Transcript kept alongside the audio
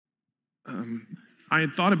I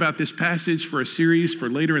had thought about this passage for a series for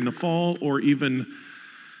later in the fall, or even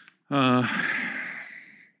in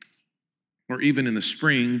the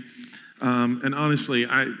spring. And honestly,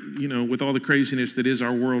 with all the craziness that is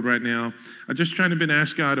our world right now, I'm just trying to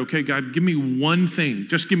ask God, okay, God, give me one thing.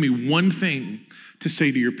 Just give me one thing to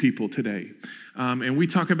say to your people today. And we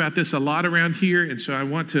talk about this a lot around here, and so I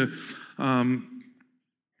want to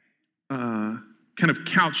kind of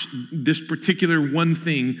couch this particular one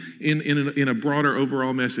thing in a broader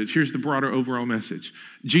overall message. Here's the broader overall message.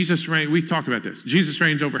 Jesus reigns, we talk about this. Jesus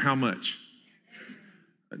reigns over how much?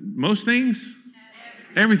 Most things?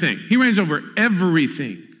 Everything. He reigns over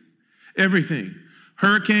everything. Everything.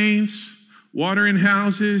 Hurricanes, water in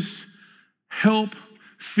houses, help,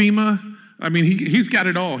 FEMA. I mean, he's got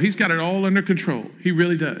it all. He's got it all under control. He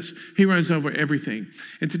really does. He reigns over everything.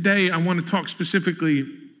 And today I want to talk specifically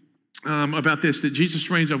about this, that Jesus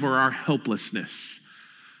reigns over our helplessness.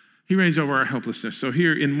 He reigns over our helplessness. So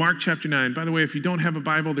here in Mark chapter 9, by the way, if you don't have a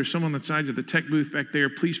Bible, there's some on the sides of the tech booth back there.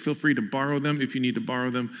 Please feel free to borrow them if you need to borrow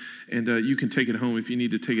them, and you can take it home if you need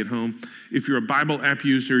to take it home. If you're a Bible app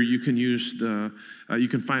user, you can use you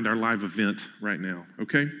can find our live event right now,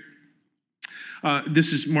 okay?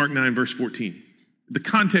 This is Mark 9, verse 14. The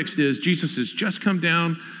context is Jesus has just come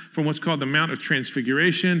down from what's called the Mount of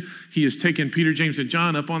Transfiguration. He has taken Peter, James, and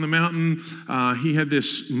John up on the mountain. He had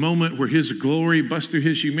this moment where his glory bust through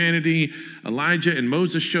his humanity. Elijah and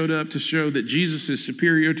Moses showed up to show that Jesus is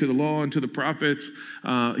superior to the law and to the prophets.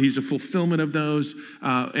 He's a fulfillment of those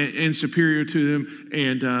and superior to them.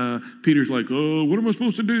 And Peter's like, oh, what am I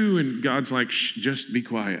supposed to do? And God's like, shh, just be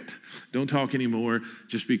quiet. Don't talk anymore.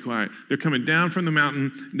 Just be quiet. They're coming down from the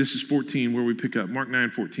mountain. This is 14 where we pick up, Mark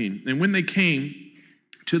 9:14. And when they came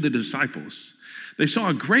to the disciples, they saw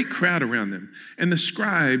a great crowd around them and the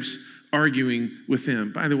scribes arguing with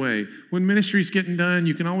them. By the way, when ministry's getting done,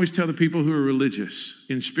 you can always tell the people who are religious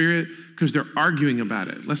in spirit because they're arguing about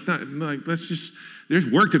it. There's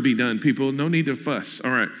work to be done, people. No need to fuss.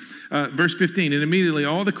 All right. Verse 15, and immediately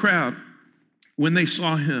all the crowd, when they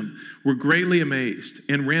saw him, were greatly amazed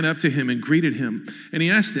and ran up to him and greeted him. And he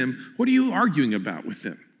asked them, what are you arguing about with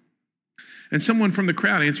them? And someone from the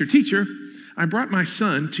crowd answered, Teacher, I brought my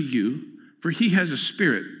son to you, for he has a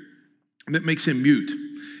spirit that makes him mute.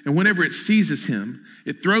 And whenever it seizes him,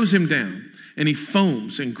 it throws him down, and he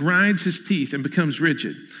foams and grinds his teeth and becomes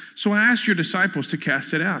rigid. So I asked your disciples to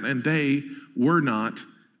cast it out, and they were not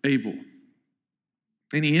able.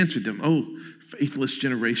 And he answered them, Oh, faithless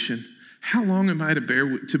generation, how long am I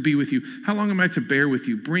to be with you? How long am I to bear with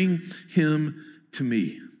you? Bring him to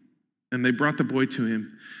me. And they brought the boy to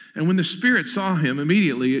him. And when the spirit saw him,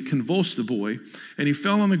 immediately it convulsed the boy, and he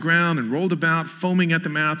fell on the ground and rolled about, foaming at the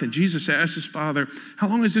mouth. And Jesus asked his father, how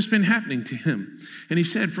long has this been happening to him? And he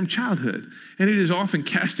said, from childhood. And it has often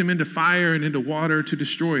cast him into fire and into water to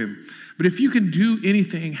destroy him. But if you can do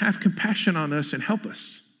anything, have compassion on us and help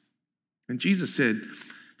us. And Jesus said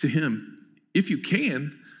to him, if you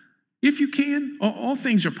can, all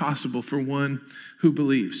things are possible for one who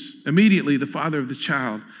believes. Immediately the father of the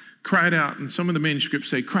child cried out, and some of the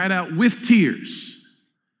manuscripts say, cried out with tears,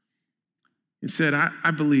 and said,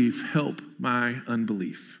 I believe, help my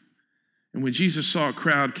unbelief. And when Jesus saw that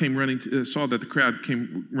the crowd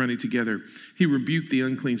came running together, he rebuked the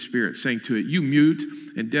unclean spirit, saying to it, you mute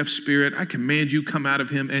and deaf spirit, I command you, come out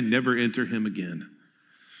of him and never enter him again.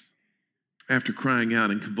 After crying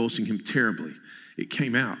out and convulsing him terribly, it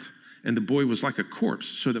came out, and the boy was like a corpse,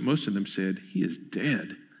 so that most of them said, he is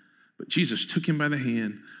dead. But Jesus took him by the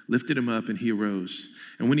hand, lifted him up, and he arose.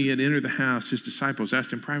 And when he had entered the house, his disciples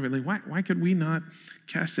asked him privately, why could we not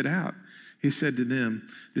cast it out? He said to them,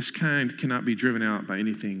 this kind cannot be driven out by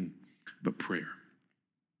anything but prayer.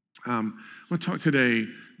 I want to talk today,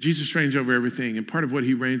 Jesus reigns over everything, and part of what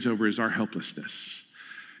he reigns over is our helplessness.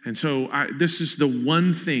 And so this is the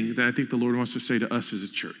one thing that I think the Lord wants to say to us as a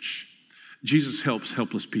church. Jesus helps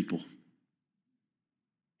helpless people.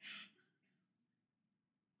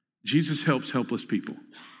 Jesus helps helpless people.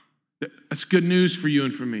 That's good news for you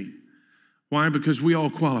and for me. Why? Because we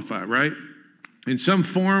all qualify, right? In some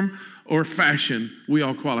form or fashion, we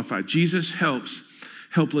all qualify. Jesus helps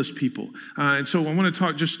helpless people. And so I want to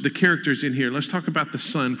talk just the characters in here. Let's talk about the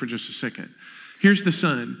son for just a second. Here's the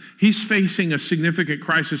son. He's facing a significant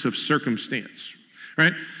crisis of circumstance,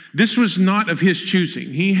 right? This was not of his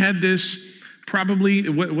choosing. He had this probably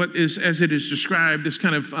what is, as it is described, this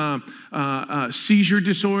kind of seizure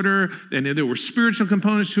disorder, and there were spiritual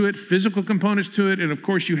components to it, physical components to it, and of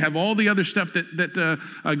course you have all the other stuff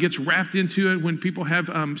that gets wrapped into it when people have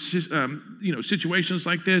situations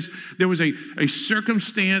like this. There was a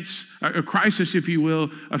circumstance, a crisis, if you will,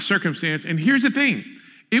 of circumstance. And here's the thing: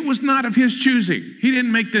 It was not of his choosing. He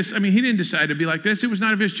didn't make this, he didn't decide to be like this. It was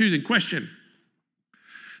not of his choosing. Question: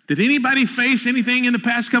 did anybody face anything in the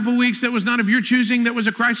past couple of weeks that was not of your choosing, that was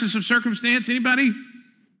a crisis of circumstance? Anybody?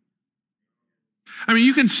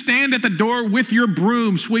 You can stand at the door with your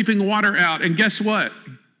broom sweeping water out, and guess what?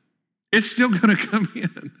 It's still going to come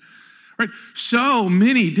in. Right? So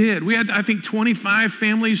many did. We had, I think, 25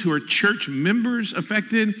 families who are church members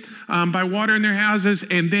affected by water in their houses,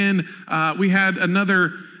 and then we had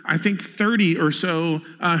another, I think, 30 or so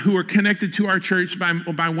who are connected to our church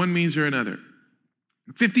by one means or another.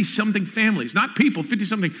 50-something families, not people,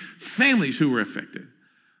 50-something families who were affected.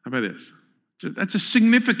 How about this? So that's a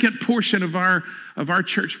significant portion of our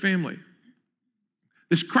church family.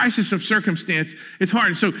 This crisis of circumstance, it's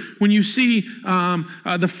hard. So when you see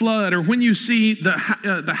the flood, or when you see the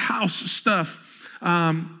house stuff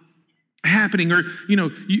happening, or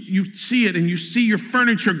you see it and you see your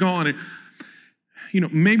furniture gone,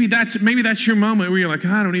 and maybe that's your moment where you're like,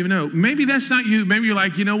 I don't even know. Maybe that's not you. Maybe you're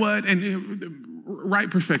like, you know what? And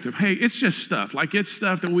right perspective. Hey, it's just stuff. Like, it's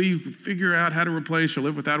stuff that we figure out how to replace or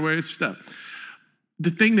live without. It's stuff. The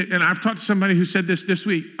thing that, and I've talked to somebody who said this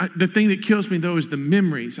week, the thing that kills me, though, is the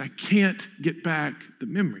memories. I can't get back the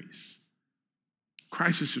memories.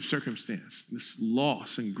 Crisis of circumstance, this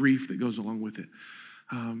loss and grief that goes along with it.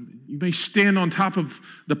 You may stand on top of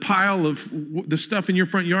the pile of the stuff in your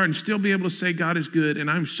front yard and still be able to say God is good, and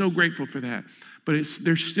I'm so grateful for that. But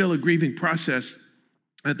there's still a grieving process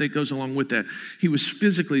that goes along with that. He was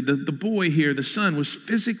physically, the boy here, the son, was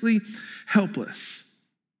physically helpless.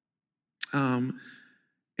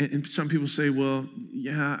 And some people say, well,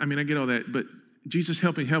 yeah, I get all that, but Jesus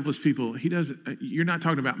helping helpless people, you're not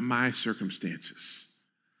talking about my circumstances.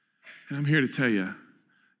 And I'm here to tell you,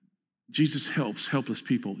 Jesus helps helpless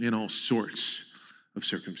people in all sorts of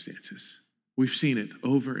circumstances. We've seen it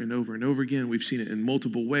over and over and over again. We've seen it in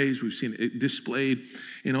multiple ways. We've seen it displayed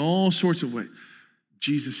in all sorts of ways.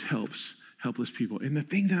 Jesus helps helpless people. And the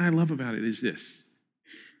thing that I love about it is this.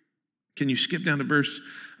 Can you skip down to verse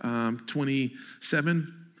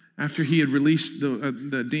 27? After he had released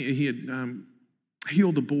he had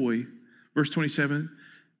healed the boy, verse 27,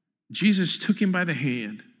 Jesus took him by the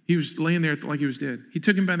hand. He was laying there like he was dead. He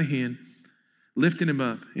took him by the hand, lifted him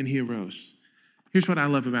up, and he arose. Here's what I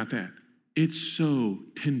love about that. It's so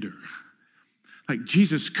tender. Like,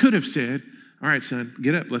 Jesus could have said, all right, son,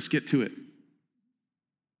 get up, let's get to it.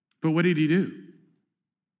 But what did he do?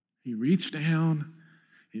 He reached down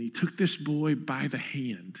and he took this boy by the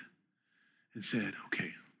hand and said, okay,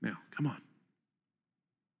 now, come on.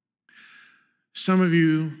 Some of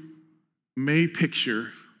you may picture,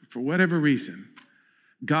 for whatever reason,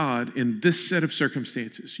 God in this set of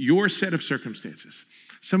circumstances, your set of circumstances.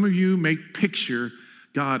 Some of you may picture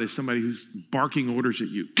God as somebody who's barking orders at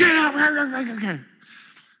you. Get up! I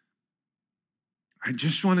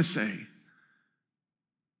just want to say,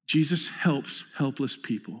 Jesus helps helpless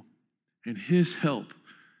people, and his help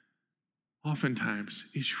oftentimes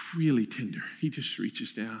is really tender. He just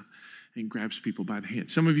reaches down and grabs people by the hand.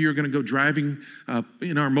 Some of you are going to go driving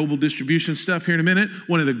in our mobile distribution stuff here in a minute.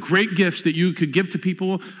 One of the great gifts that you could give to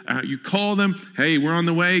people, you call them, hey, we're on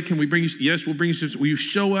the way. Can we bring you? Yes, we'll bring you stuff. Will you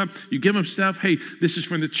show up? You give them stuff. Hey, this is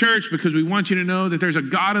from the church because we want you to know that there's a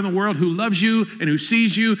God in the world who loves you and who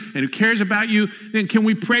sees you and who cares about you. Then can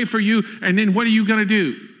we pray for you? And then what are you going to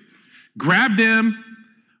do? Grab them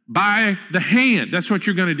by the hand. That's what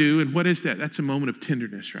you're going to do. And what is that? That's a moment of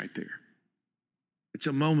tenderness right there. It's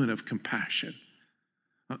a moment of compassion,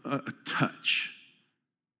 a touch.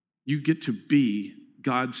 You get to be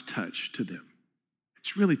God's touch to them.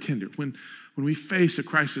 It's really tender. When we face a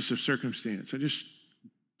crisis of circumstance,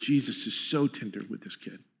 Jesus is so tender with this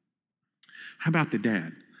kid. How about the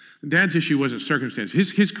dad? The dad's issue wasn't circumstance.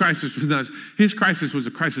 His crisis was not. His crisis was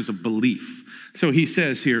a crisis of belief. So he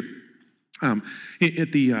says here, in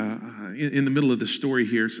the middle of the story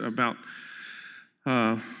here, it's about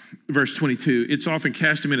verse 22. It's often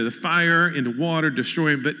cast him into the fire, into water, destroy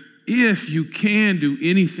him. But if you can do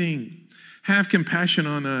anything, have compassion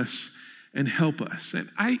on us and help us. And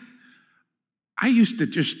I used to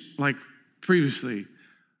just, like previously,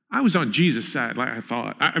 I was on Jesus' side, like I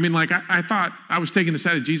thought. I thought I was taking the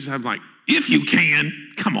side of Jesus. I'm like, if you can,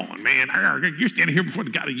 come on, man. You're standing here before the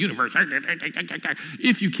God of the universe.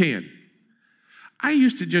 If you can. I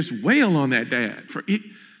used to just wail on that dad.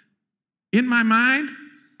 In my mind,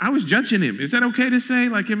 I was judging him. Is that okay to say?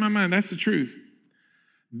 Like, in my mind, that's the truth.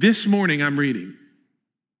 This morning, I'm reading,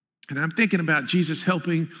 and I'm thinking about Jesus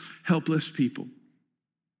helping helpless people.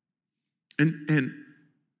 And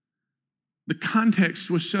the context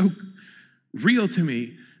was so real to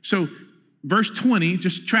me. So, verse 20,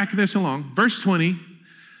 just track this along. Verse 20,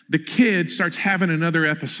 the kid starts having another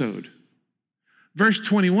episode. Verse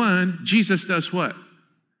 21, Jesus does what?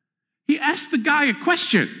 He asks the guy a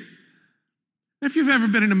question. If you've ever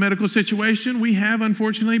been in a medical situation, we have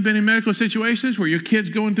unfortunately been in medical situations where your kid's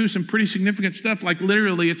going through some pretty significant stuff, like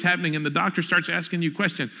literally it's happening, and the doctor starts asking you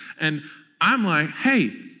questions. And I'm like,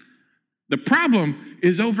 hey, the problem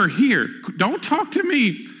is over here. Don't talk to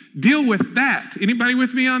me. Deal with that. Anybody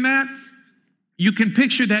with me on that? You can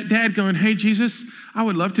picture that dad going, hey, Jesus, I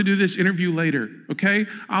would love to do this interview later, okay?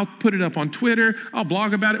 I'll put it up on Twitter. I'll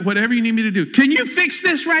blog about it, whatever you need me to do. Can you fix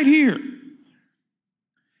this right here?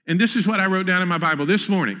 And this is what I wrote down in my Bible this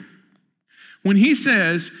morning. When he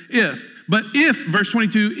says, if, verse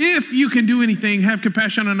 22, if you can do anything, have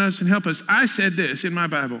compassion on us and help us. I said this in my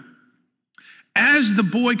Bible. As the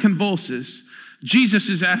boy convulses, Jesus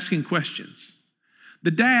is asking questions.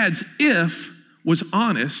 The dad's if was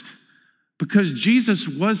honest because Jesus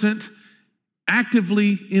wasn't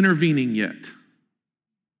actively intervening yet.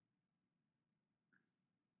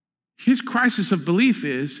 His crisis of belief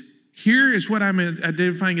is, here is what I'm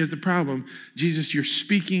identifying as the problem. Jesus, you're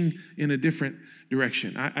speaking in a different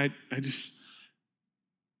direction. I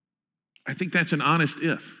think that's an honest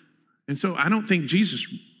if. And so I don't think Jesus'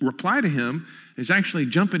 reply to him is actually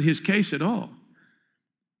jumping his case at all.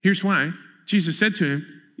 Here's why. Jesus said to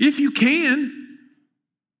him, if you can.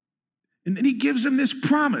 And then he gives him this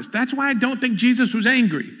promise. That's why I don't think Jesus was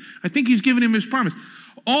angry. I think he's giving him his promise.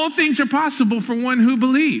 All things are possible for one who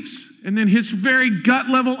believes. And then his very gut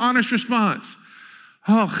level, honest response.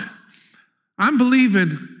 Oh, I'm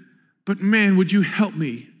believing, but man, would you help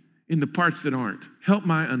me in the parts that aren't? Help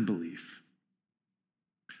my unbelief.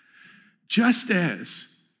 Just as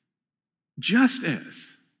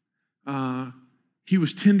he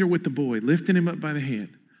was tender with the boy, lifting him up by the hand.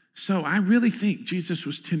 So I really think Jesus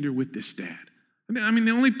was tender with this dad. I mean,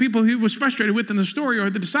 the only people he was frustrated with in the story are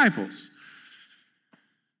the disciples.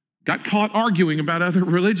 Got caught arguing about other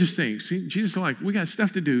religious things. See, Jesus is like, we got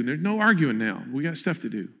stuff to do. There's no arguing now. We got stuff to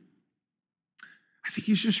do. I think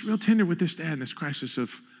he's just real tender with this dad in this crisis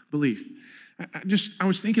of belief. I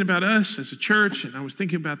was thinking about us as a church, and I was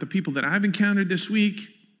thinking about the people that I've encountered this week.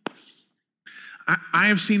 I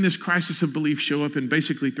have seen this crisis of belief show up in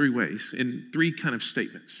basically three ways, in three kind of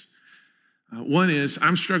statements. One is,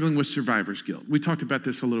 I'm struggling with survivor's guilt. We talked about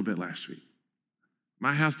this a little bit last week.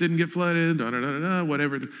 My house didn't get flooded,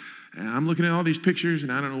 whatever. And I'm looking at all these pictures,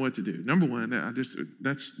 and I don't know what to do. Number one,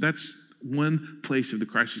 that's one place of the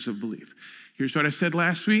crisis of belief. Here's what I said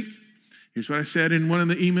last week. Here's what I said in one of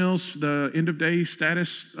the emails, the end of day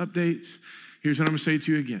status updates. Here's what I'm going to say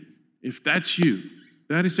to you again. If that's you,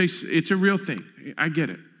 it's a real thing. I get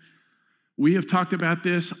it. We have talked about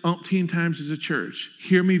this umpteen times as a church.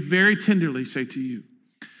 Hear me very tenderly say to you,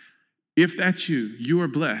 if that's you, you are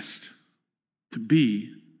blessed to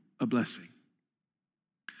be a blessing.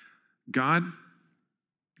 God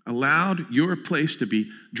allowed your place to be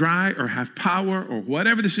dry or have power or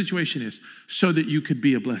whatever the situation is so that you could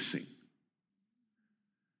be a blessing.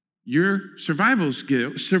 Your survivor's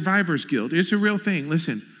guilt is a real thing.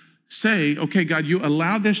 Listen, say, okay, God, you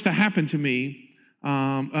allowed this to happen to me,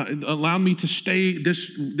 allowed me to stay in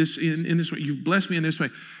this way. You've blessed me in this way.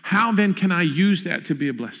 How then can I use that to be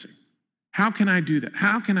a blessing? How can I do that?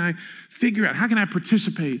 How can I figure out? How can I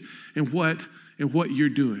participate in what you're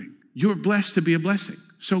doing? You're blessed to be a blessing.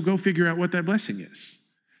 So go figure out what that blessing is.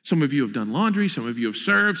 Some of you have done laundry. Some of you have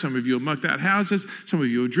served. Some of you have mucked out houses. Some of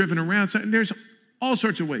you have driven around. There's all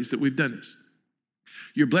sorts of ways that we've done this.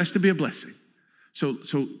 You're blessed to be a blessing. So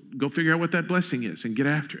go figure out what that blessing is and get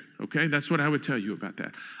after it, okay? That's what I would tell you about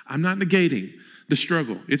that. I'm not negating the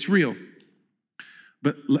struggle. It's real.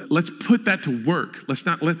 But let's put that to work. Let's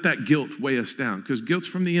not let that guilt weigh us down, because guilt's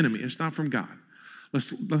from the enemy. It's not from God.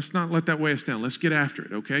 Let's not let that weigh us down. Let's get after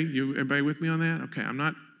it, okay? Everybody with me on that? Okay, I'm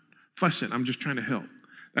not fussing. I'm just trying to help.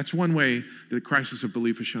 That's one way that the crisis of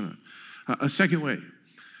belief has shown up. A second way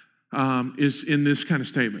is in this kind of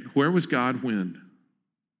statement. Where was God when?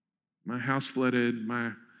 My house flooded,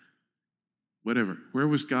 my whatever. Where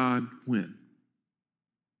was God when?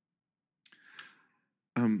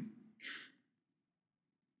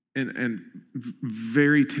 And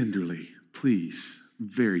very tenderly, please,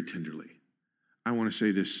 very tenderly, I want to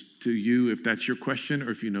say this to you if that's your question or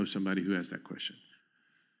if you know somebody who has that question.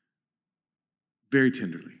 Very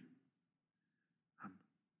tenderly.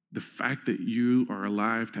 The fact that you are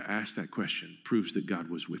alive to ask that question proves that God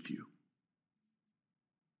was with you.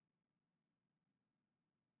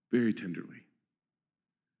 Very tenderly.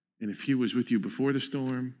 And if he was with you before the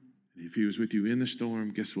storm, and if he was with you in the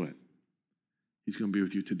storm, guess what? He's going to be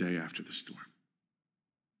with you today after the storm.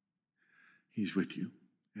 He's with you.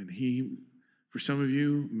 And he For some of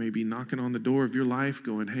you, maybe knocking on the door of your life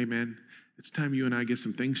going, hey man, it's time you and I get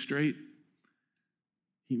some things straight.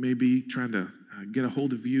 He may be trying to get a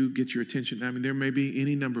hold of you, get your attention. I mean, there may be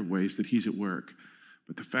any number of ways that he's at work.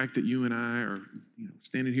 But the fact that you and I are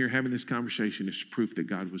standing here having this conversation is proof that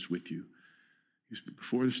God was with you. He was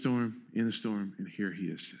before the storm, in the storm, and here he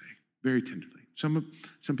is today, very tenderly. Some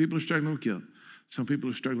people are struggling with guilt. Some people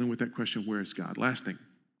are struggling with that question, where is God? Last thing,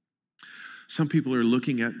 some people are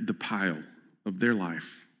looking at the pile of their life,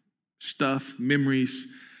 stuff, memories,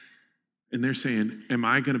 and they're saying, am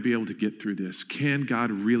I going to be able to get through this? Can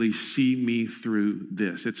God really see me through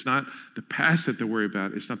this? It's not the past that they're worried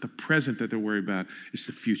about. It's not the present that they're worried about. It's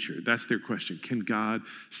the future. That's their question. Can God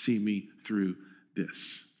see me through this?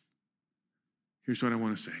 Here's what I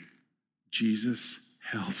want to say. Jesus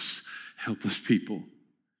helps helpless people.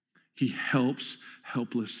 He helps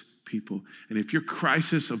helpless people. And if your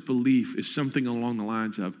crisis of belief is something along the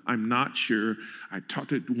lines of, I'm not sure. I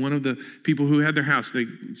talked to one of the people who had their house. They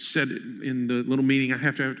said in the little meeting I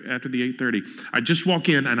have to after the 8:30, I just walk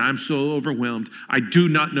in and I'm so overwhelmed. I do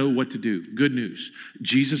not know what to do. Good news.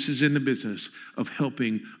 Jesus is in the business of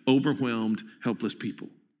helping overwhelmed, helpless people.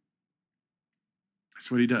 That's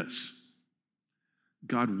what he does.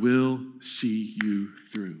 God will see you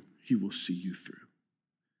through. He will see you through.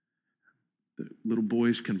 The little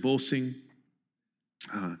boy's convulsing.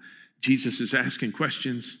 Jesus is asking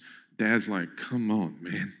questions. Dad's like, come on,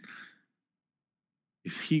 man.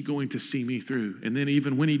 Is he going to see me through? And then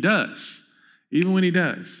even when he does,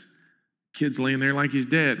 kid's laying there like he's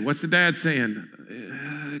dead. What's the dad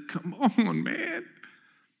saying? Come on, man.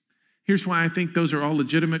 Here's why I think those are all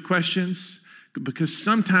legitimate questions. Because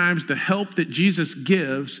sometimes the help that Jesus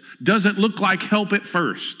gives doesn't look like help at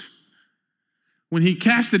first. When he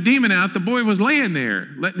cast the demon out, the boy was laying there,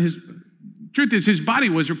 truth is his body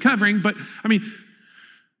was recovering, but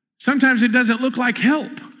sometimes it doesn't look like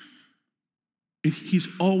help. He's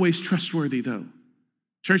always trustworthy though.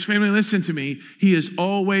 Church family, listen to me. He is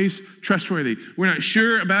always trustworthy. We're not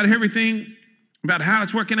sure about everything, about how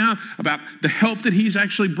it's working out, about the help that he's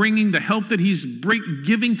actually bringing, the help that he's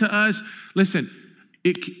giving to us. Listen,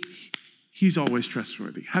 he's always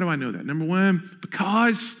trustworthy. How do I know that? Number one,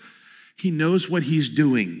 because he knows what he's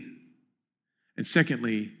doing. And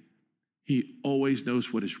secondly, he always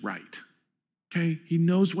knows what is right. Okay? He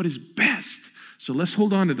knows what is best. So let's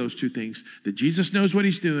hold on to those two things, that Jesus knows what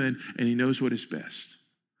he's doing and he knows what is best.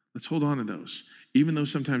 Let's hold on to those, even though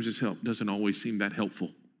sometimes his help doesn't always seem that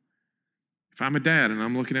helpful. If I'm a dad and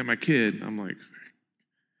I'm looking at my kid, I'm like,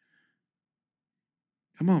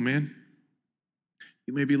 come on, man.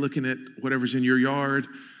 You may be looking at whatever's in your yard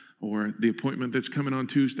or the appointment that's coming on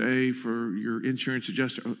Tuesday for your insurance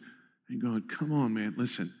adjuster, and going, come on, man,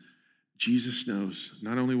 listen. Jesus knows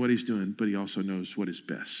not only what he's doing, but he also knows what is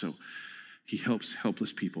best. So he helps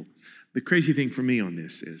helpless people. The crazy thing for me on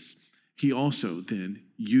this is he also then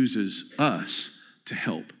uses us to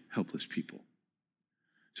help helpless people.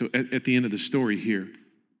 So at the end of the story here,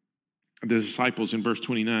 the disciples in verse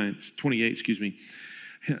 28,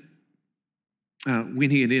 when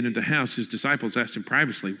he had entered the house, his disciples asked him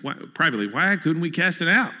privately, why couldn't we cast it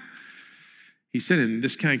out? He said, and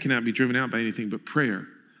this kind cannot be driven out by anything but prayer.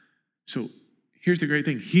 So here's the great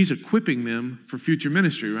thing. He's equipping them for future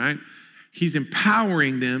ministry, right? He's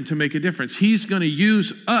empowering them to make a difference. He's going to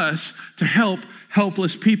use us to help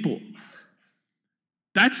helpless people.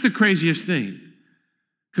 That's the craziest thing.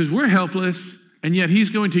 Because we're helpless, and yet he's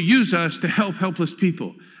going to use us to help helpless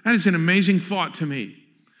people. That is an amazing thought to me.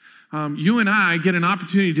 You and I get an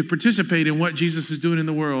opportunity to participate in what Jesus is doing in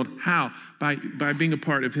the world. How? By being a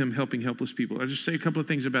part of him helping helpless people. I'll just say a couple of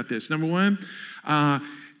things about this. Number one,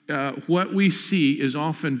 what we see is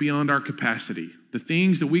often beyond our capacity. The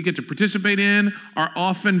things that we get to participate in are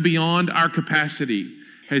often beyond our capacity.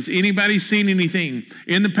 Has anybody seen anything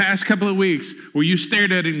in the past couple of weeks where you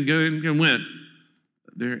stared at it and went,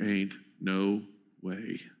 there ain't no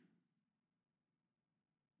way?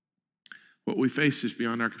 What we face is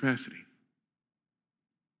beyond our capacity.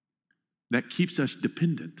 That keeps us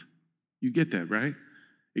dependent. You get that, right?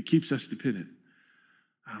 It keeps us dependent.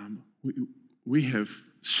 We have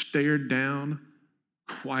stared down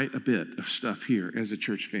quite a bit of stuff here as a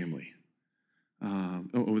church family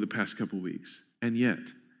over the past couple of weeks. And yet,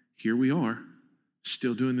 here we are,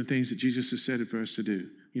 still doing the things that Jesus has said for us to do.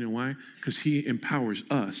 You know why? Because he empowers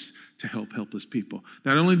us to help helpless people.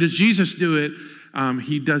 Not only does Jesus do it,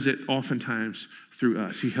 he does it oftentimes through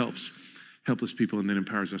us. He helps helpless people and then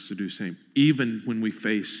empowers us to do the same, even when we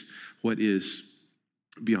face what is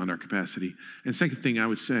beyond our capacity. And second thing I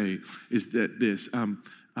would say is that this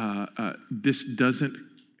doesn't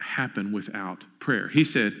happen without prayer. He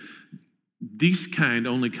said, These kind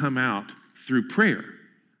only come out through prayer.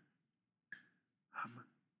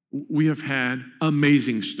 We have had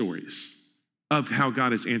amazing stories of how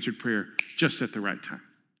God has answered prayer just at the right time.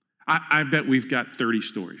 I bet we've got 30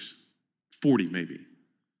 stories, 40 maybe.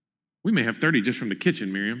 We may have 30 just from the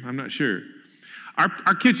kitchen, Miriam. I'm not sure.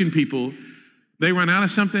 Our kitchen people, they run out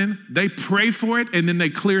of something, they pray for it, and then they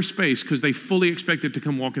clear space because they fully expect it to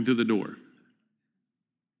come walking through the door.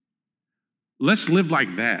 Let's live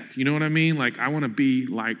like that. You know what I mean? Like, I want to be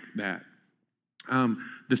like that.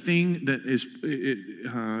 The thing that is,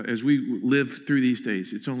 as we live through these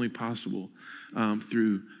days, it's only possible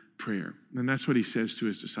through prayer. And that's what he says to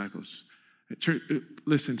his disciples. Church,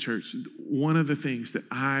 listen, church, one of the things that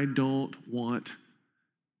I don't want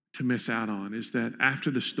to miss out on is that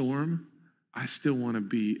after the storm, I still want to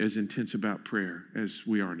be as intense about prayer as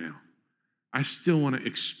we are now. I still want to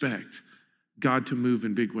expect God to move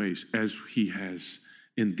in big ways as he has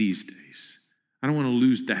in these days. I don't want to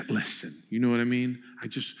lose that lesson. You know what I mean?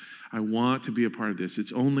 I want to be a part of this.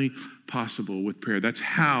 It's only possible with prayer. That's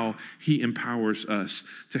how he empowers us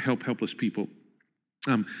to help helpless people.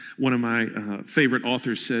 One of my favorite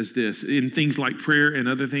authors says this, in things like prayer and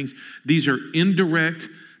other things, these are indirect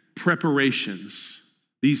preparations.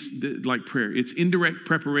 Like prayer, it's indirect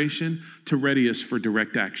preparation to ready us for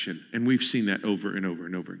direct action. And we've seen that over and over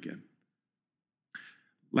and over again.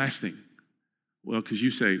 Last thing. Well, because you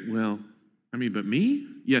say, well, but me?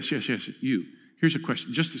 Yes, you. Here's a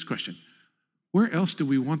question, just this question. Where else do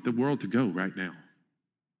we want the world to go right now?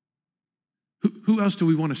 Who else do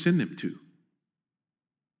we want to send them to?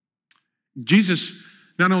 Jesus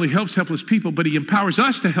not only helps helpless people, but he empowers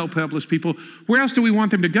us to help helpless people. Where else do we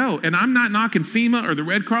want them to go? And I'm not knocking FEMA or the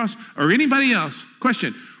Red Cross or anybody else.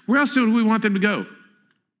 Question, where else do we want them to go?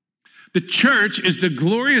 The church is the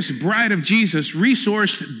glorious bride of Jesus,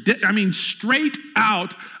 resourced, straight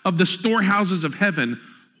out of the storehouses of heaven.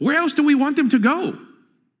 Where else do we want them to go?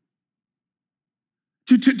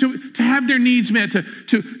 To have their needs met,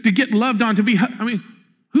 to get loved on,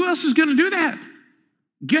 who else is going to do that?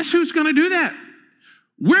 Guess who's going to do that?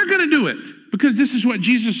 We're going to do it because this is what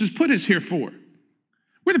Jesus has put us here for.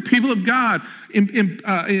 We're the people of God,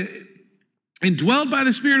 indwelled by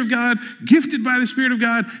the Spirit of God, gifted by the Spirit of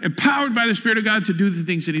God, empowered by the Spirit of God to do the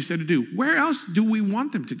things that he said to do. Where else do we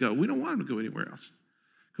want them to go? We don't want them to go anywhere else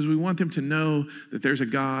because we want them to know that there's a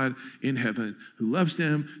God in heaven who loves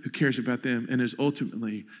them, who cares about them, and has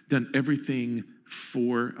ultimately done everything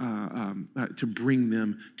to bring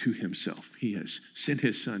them to himself. He has sent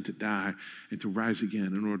his son to die and to rise again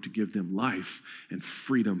in order to give them life and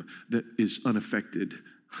freedom that is unaffected,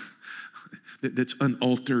 that's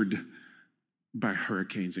unaltered by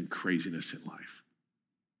hurricanes and craziness in life.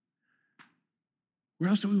 Where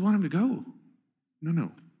else do we want them to go?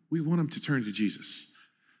 No. We want them to turn to Jesus.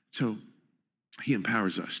 So he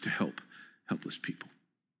empowers us to help helpless people.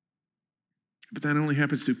 But that only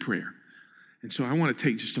happens through prayer. And so I want to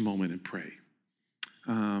take just a moment and pray.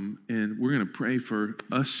 And we're going to pray for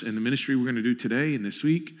us and the ministry we're going to do today and this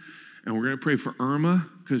week. And we're going to pray for Irma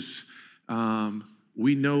because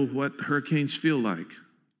we know what hurricanes feel like.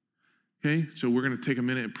 Okay? So we're going to take a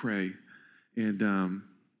minute and pray. And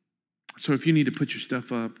so if you need to put your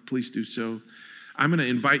stuff up, please do so. I'm going to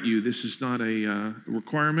invite you. This is not a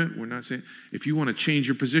requirement. We're not saying if you want to change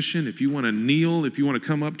your position, if you want to kneel, if you want to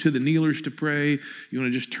come up to the kneelers to pray, you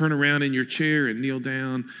want to just turn around in your chair and kneel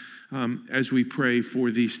down as we pray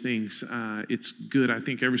for these things. It's good, I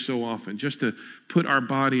think, every so often just to put our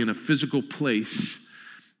body in a physical place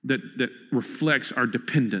that reflects our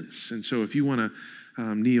dependence. And so if you want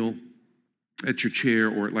to kneel at your chair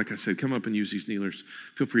or, like I said, come up and use these kneelers,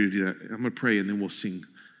 feel free to do that. I'm going to pray and then we'll sing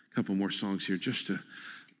a couple more songs here just to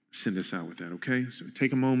send us out with that, okay? So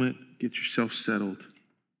take a moment, get yourself settled.